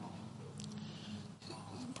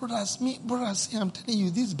 Brothers, I'm telling you,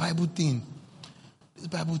 this Bible thing,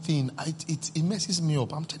 it messes me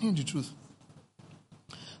up. I'm telling you the truth.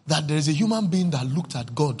 That there is a human being that looked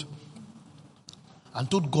at God and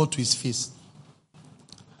told God to his face,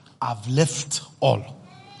 "I've left all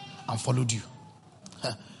and followed you."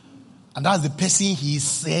 And that's the person he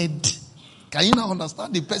said. Can you now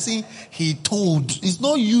understand? The person he told. It's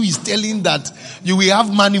not you he's telling that you will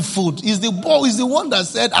have manifold. It's the one that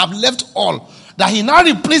said, "I've left all." That he now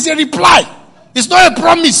replaces a reply. It's not a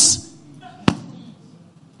promise.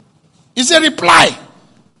 It's a reply.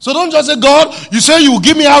 So don't just say, "God, you say you will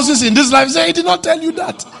give me houses in this life." He said, "He did not tell you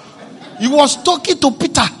that." He was talking to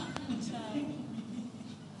Peter.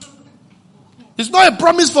 It's not a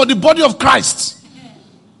promise for the body of Christ.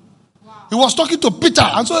 He was talking to Peter.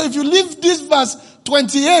 And so if you leave this verse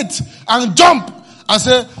 28 and jump and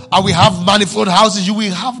say, I will have manifold houses, you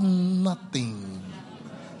will have nothing.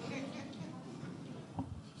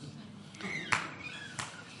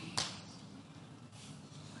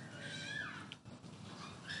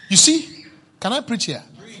 You see, can I preach here?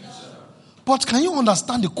 But can you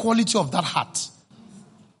understand the quality of that heart?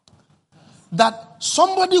 That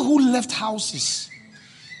somebody who left houses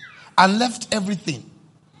and left everything,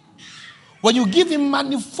 when you give him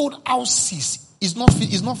manifold houses, he's not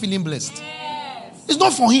feeling blessed. Yes. It's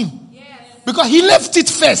not for him. Yes. Because he left it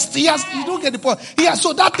first. You don't get the point.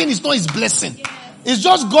 So that thing is not his blessing. Yes. It's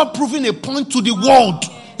just God proving a point to the world.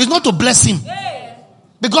 It's not to bless him. Yes.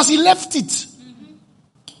 Because he left it.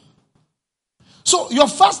 So your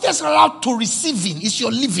fastest route to receiving is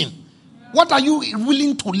your living. What are you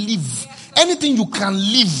willing to live? Anything you can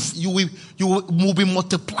live, you will be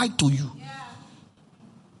multiplied to you.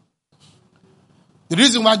 The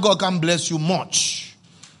reason why God can bless you much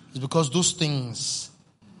is because those things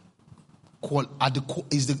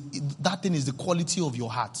that thing is the quality of your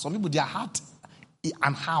heart. Some people, their heart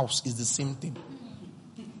and house is the same thing.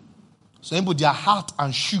 Some people, their heart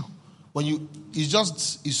and shoe. Their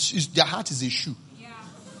heart is a shoe.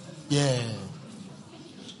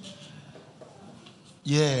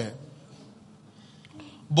 Yeah.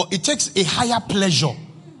 But it takes a higher pleasure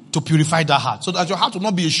to purify that heart, so that your heart will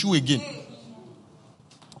not be a shoe again.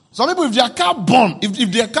 Some people, if their car burn,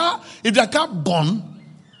 if their car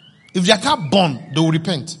burn, they will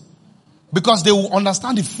repent. Because they will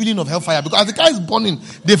understand the feeling of hellfire. Because as the car is burning,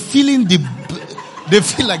 they feel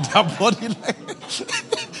like they are burning.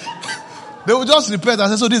 They will just repent and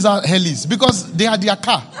say, so these are hellies. Because they are their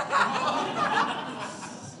car.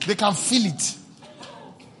 They can feel it.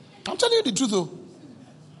 I'm telling you the truth though.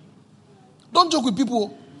 Don't joke with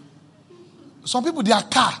people. Some people, their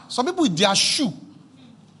car. Some people, their shoe.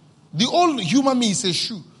 The old human me is a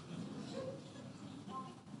shoe.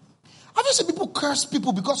 Have you seen people curse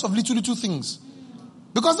people because of little things?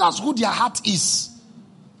 Because that's who their heart is.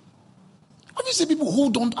 Have you seen people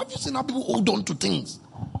hold on? Have you seen how people hold on to things?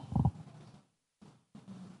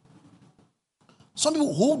 Some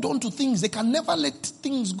people hold on to things. They can never let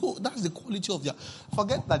things go. That's the quality of their...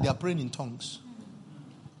 Forget that they are praying in tongues.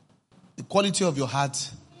 The quality of your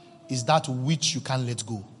heart is that which you can't let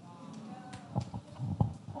go.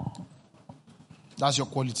 That's your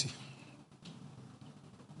quality.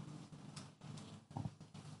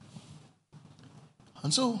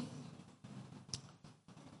 And so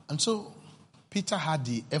Peter had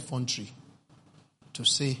the effrontery to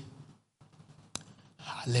say,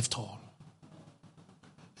 I left all.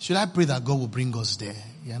 Should I pray that God will bring us there?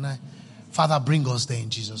 Father, bring us there in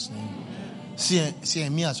Jesus' name. See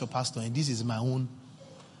me as your pastor, and this is my own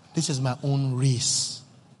race.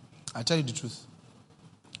 I tell you the truth.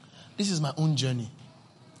 This is my own journey.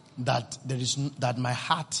 That my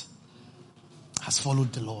heart has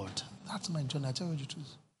followed the Lord. That's my journey. I tell you the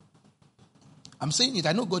truth. I'm saying it.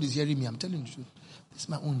 I know God is hearing me. I'm telling you the truth. This is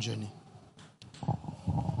my own journey.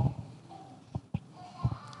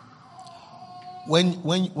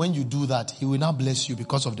 When you do that, He will now bless you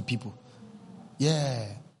because of the people. Yeah.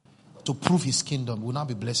 To prove His kingdom, will now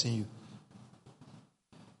be blessing you.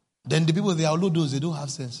 Then the people, they are all those, they don't have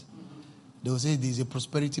sense. They will say there's a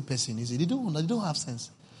prosperity person. They don't have sense.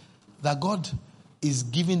 That God is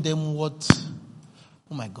giving them what?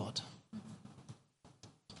 Oh my God.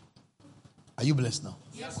 Are you blessed now?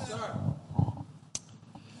 Yes, sir.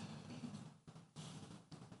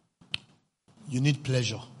 You need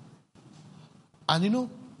pleasure. And you know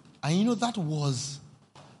that was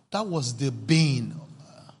the bane,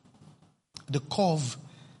 the core of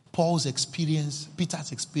Paul's experience,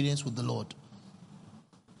 Peter's experience with the Lord.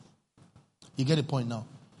 You get the point now?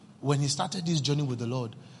 When he started his journey with the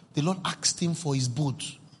Lord asked him for his boat.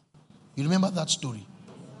 You remember that story?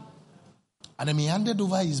 And then he handed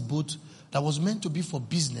over his boat that was meant to be for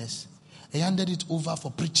business. He handed it over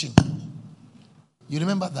for preaching. You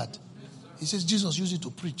remember that? He says Jesus used it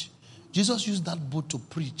to preach. Jesus used that boat to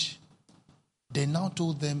preach. They now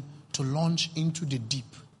told them to launch into the deep.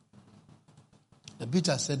 The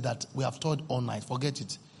Peter said that we have toiled all night. Forget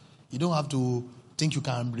it. You don't have to think you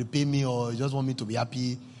can repay me or you just want me to be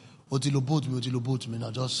happy. Otilo boat me.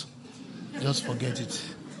 No, just forget it.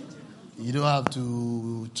 You don't have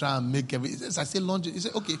to try and make everything. I say launch it. He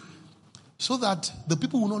said, okay. So that the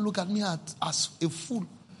people will not look at me as a fool.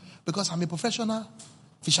 Because I'm a professional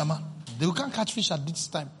fisherman. They can't catch fish at this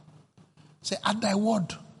time. Say, at thy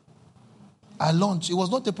word, I launched. It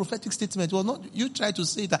was not a prophetic statement. It was not, you try to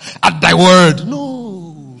say that at thy word.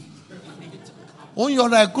 No. When you're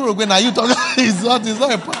like, when are you talking? It's not a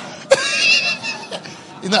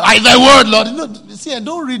you know, at thy word, Lord. You know, see, I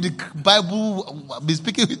don't read the Bible, be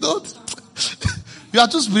speaking with those. You are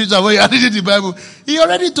too spiritual when you are reading the Bible. He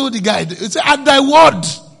already told the guy, he said, at thy word.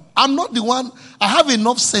 I'm not the one. I have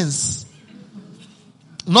enough sense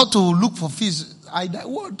not to look for fish. At thy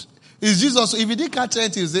word. It's Jesus. If he didn't catch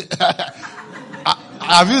it, he'll say,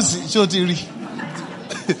 have you seen Shotiri?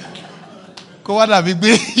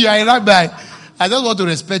 You are a rabbi. I just want to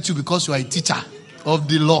respect you because you are a teacher of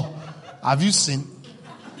the law. Have you seen?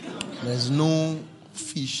 There's no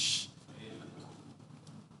fish.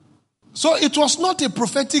 So it was not a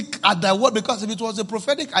prophetic at thy word, because if it was a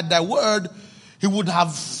prophetic at thy word, he would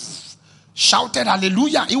have shouted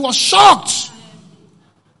hallelujah. He was shocked.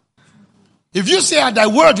 If you say at thy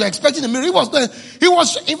word, you're expecting a miracle. He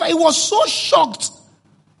was so shocked.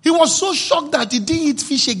 He was so shocked that he didn't eat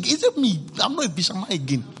fish again. Is it me? I'm not a fisherman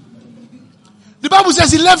again. The Bible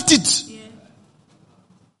says he left it. Yeah.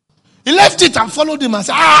 He left it and followed him and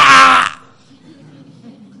said, ah!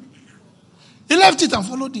 He left it and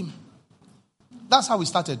followed him. That's how he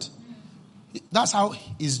started. That's how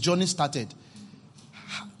his journey started.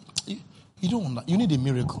 You don't want that. You need a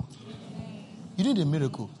miracle. You need a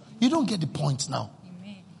miracle. You don't get the point now.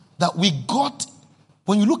 Amen. That we got,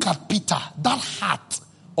 when you look at Peter, that heart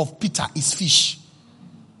of Peter is fish.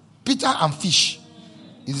 Peter and fish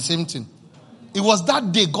is the same thing. It was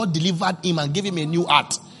that day God delivered him and gave him a new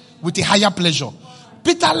heart with a higher pleasure.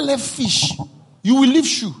 Peter left fish. You will leave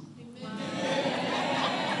shoe.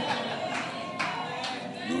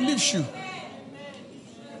 You will leave shoe.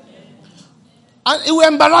 And it will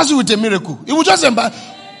embarrass you with a miracle. It will just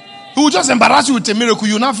embarrass you with a miracle.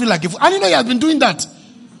 You will not feel like it. And you know he has been doing that.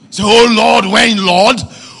 Say, oh Lord, when Lord.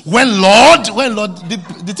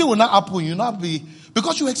 The thing will not happen. You will not be,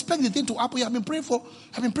 because you expect the thing to happen. You have been praying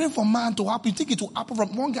for man to happen. You think it will happen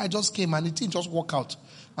from one guy just came and the thing just worked out.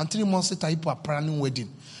 And 3 months later, people are planning wedding.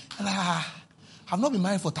 And I've not been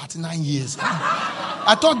married for 39 years.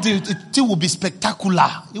 I thought the thing would be spectacular.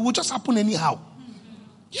 It would just happen anyhow.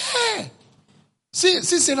 Yeah. See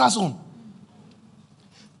Sarah's own.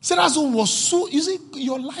 Sarah's own was so, you see,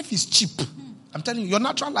 your life is cheap. I'm telling you, your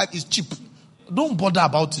natural life is cheap. Don't bother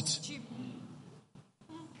about it. Cheap.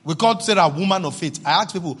 We called Sarah a woman of faith. I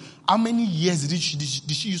asked people, how many years did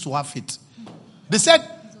she used to have faith? They said,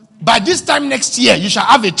 by this time next year, you shall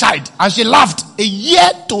have a child. And she laughed. A year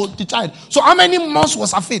to the child. So how many months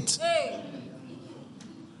was her faith? Hey.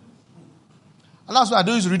 And that's why I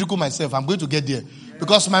don't use to ridicule myself. I'm going to get there.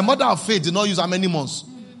 Because my mother of faith did not use how many months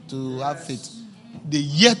to have faith. The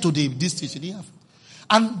year to this stage, she didn't have.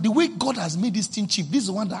 And the way God has made this thing cheap, this is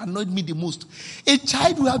the one that annoyed me the most. A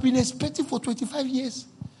child we have been expecting for 25 years.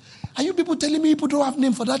 Are you people telling me people don't have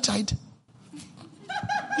name for that child?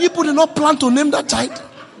 People did not plan to name that child.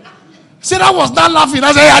 Sarah was not laughing.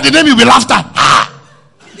 I said, yeah, the name will be laughter. Ah!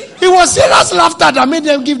 It was Sarah's laughter that made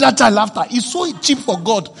them give that child laughter. It's so cheap for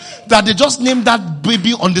God that they just named that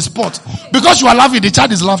baby on the spot. Because you are laughing, the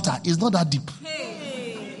child is laughter. It's not that deep.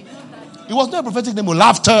 It was not a prophetic name of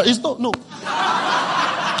laughter. It's not, no.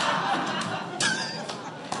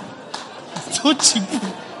 So cheap.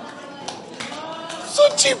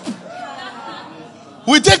 So cheap.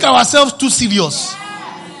 We take ourselves too serious.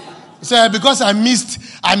 Say, because I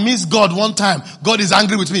missed God one time. God is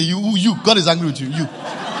angry with me. You. God is angry with you. You.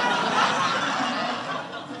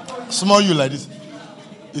 Small you like this.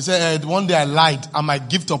 He said, one day I lied and my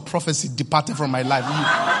gift of prophecy departed from my life.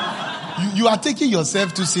 You are taking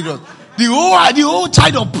yourself too serious. The whole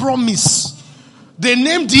child of promise. They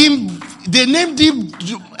named him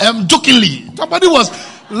jokingly. Somebody was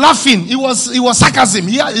laughing. It was sarcasm.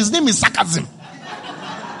 His name is sarcasm.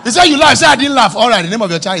 He said, you laugh. He said, I didn't laugh. All right, the name of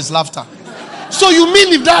your child is laughter. So you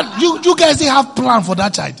mean if that, you guys didn't have plan for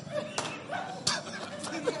that child?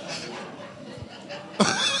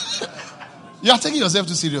 You are taking yourself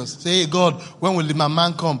too serious. Say, hey, God, when will my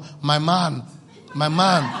man come? My man.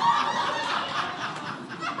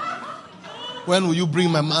 When will you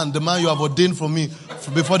bring my man? The man you have ordained for me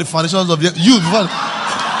before the foundations of the earth. You, before.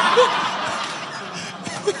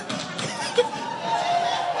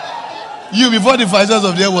 You, before the foundations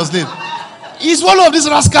of the earth was laid. It's one of these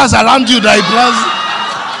rascals around you that he plans.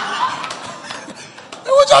 He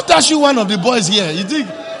will just dash you one of the boys here.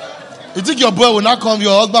 You think your boy will not come,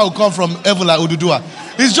 your husband will come from heaven like Ududua.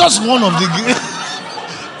 It's just one of the...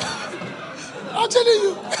 I'm telling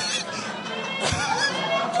you.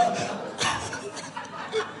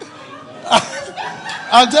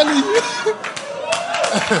 I'm telling you.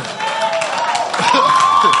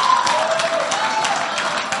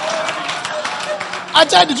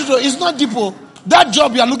 tell you the truth, it's not deep. That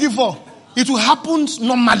job you are looking for, it will happen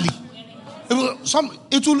normally. In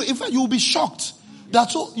fact, you will be shocked. That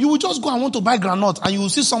so you will just go and want to buy granite, and you will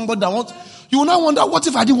see somebody that wants. You will now wonder, what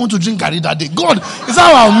if I didn't want to drink garri that day? God, is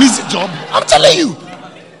that how I'll miss the job? I'm telling you.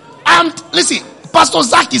 And listen, Pastor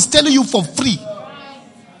Zach is telling you for free.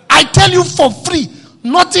 I tell you for free.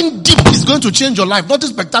 Nothing deep is going to change your life. Nothing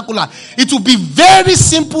spectacular. It will be very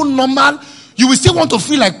simple, normal. You will still want to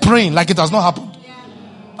feel like praying, like it has not happened.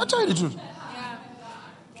 I'll tell you the truth.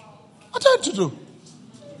 I'll tell you the truth.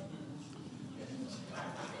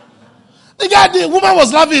 The woman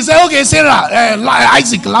was laughing. He said, okay, Sarah,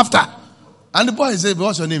 Isaac, laughter. And the boy said,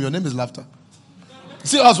 what's your name? Your name is laughter.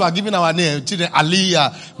 See us, we are giving our name. Children,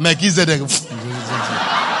 Aliyah, Melchizedek.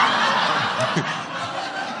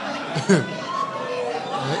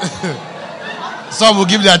 Some will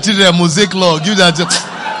give their children a Mosaic law. Give their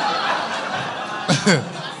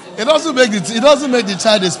It doesn't make the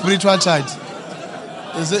child a spiritual child.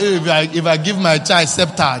 They say, if I give my child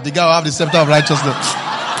scepter, the guy will have the scepter of righteousness.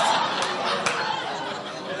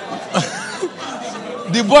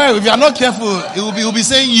 The boy, if you are not careful, he will be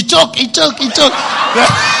saying, he choke. If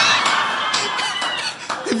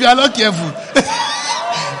you are not careful.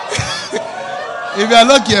 If you are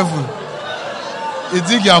not careful, you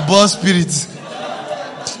think you are born spirit.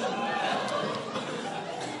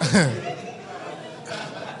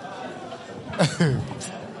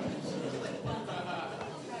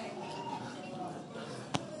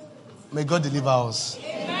 May God deliver us.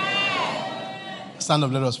 Amen. Stand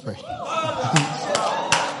up, let us pray.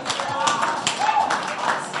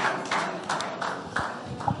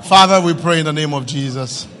 Father, we pray in the name of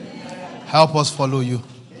Jesus. Help us follow you.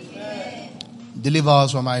 Deliver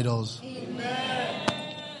us from idols.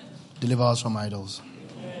 Deliver us from idols.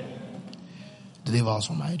 Deliver us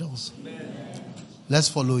from idols. Let's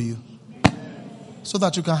follow you. So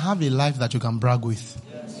that you can have a life that you can brag with.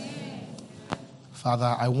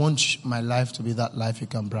 Father, I want my life to be that life you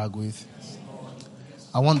can brag with.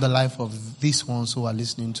 I want the life of these ones who are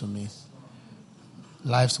listening to me.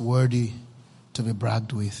 Lives worthy to be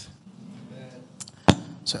bragged with.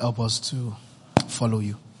 So help us to follow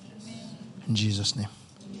you. In Jesus' name.